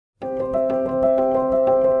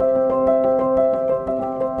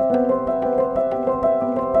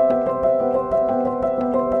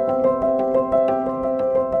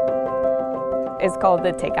called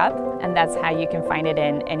the Tick App, and that's how you can find it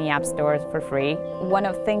in any app stores for free. One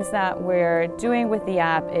of the things that we're doing with the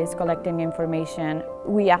app is collecting information.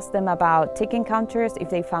 We ask them about tick encounters, if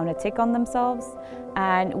they found a tick on themselves,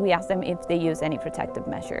 and we ask them if they use any protective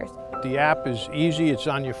measures. The app is easy, it's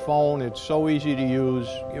on your phone, it's so easy to use.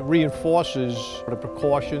 It reinforces the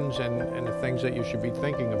precautions and the things that you should be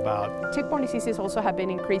thinking about. Tick-borne diseases also have been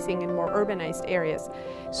increasing in more urbanized areas.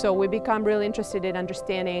 So we become really interested in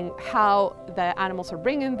understanding how the animals are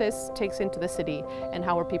bringing these ticks into the city and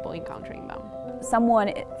how are people encountering them.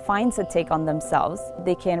 Someone finds a tick on themselves,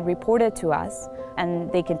 they can report it to us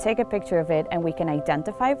and they can take a picture of it and we can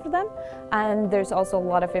identify for them. And there's also a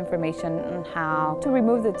lot of information on how to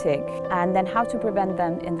remove the tick and then how to prevent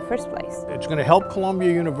them in the first place. It's going to help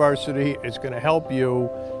Columbia University, it's going to help you,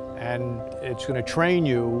 and it's going to train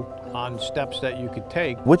you on steps that you could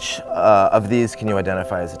take. Which of these can you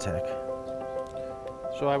identify as a tick?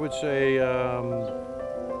 So I would say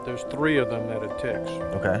there's 3 of them that are ticks.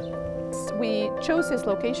 Okay. We chose this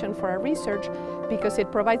location for our research because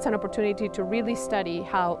it provides an opportunity to really study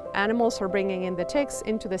how animals are bringing in the ticks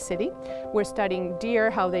into the city. We're studying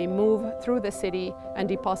deer, how they move through the city and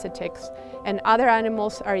deposit ticks. And other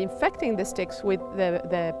animals are infecting the ticks with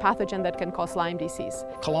the pathogen that can cause Lyme disease.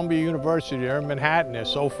 Columbia University, they're in Manhattan.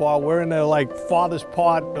 So far, we're in the farthest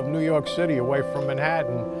part of New York City, away from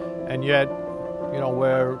Manhattan, and yet, you know,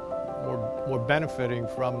 we're benefiting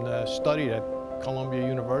from the study that Columbia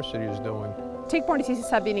University is doing. Tick-borne diseases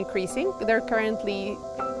have been increasing. There are currently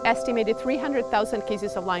estimated 300,000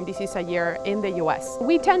 cases of Lyme disease a year in the US.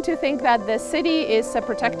 We tend to think that the city is a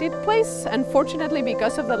protected place, unfortunately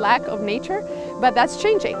because of the lack of nature, but that's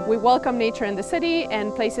changing. We welcome nature in the city,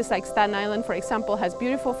 and places like Staten Island, for example, has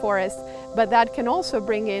beautiful forests, but that can also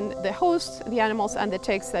bring in the hosts, the animals and the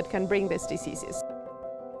ticks that can bring these diseases.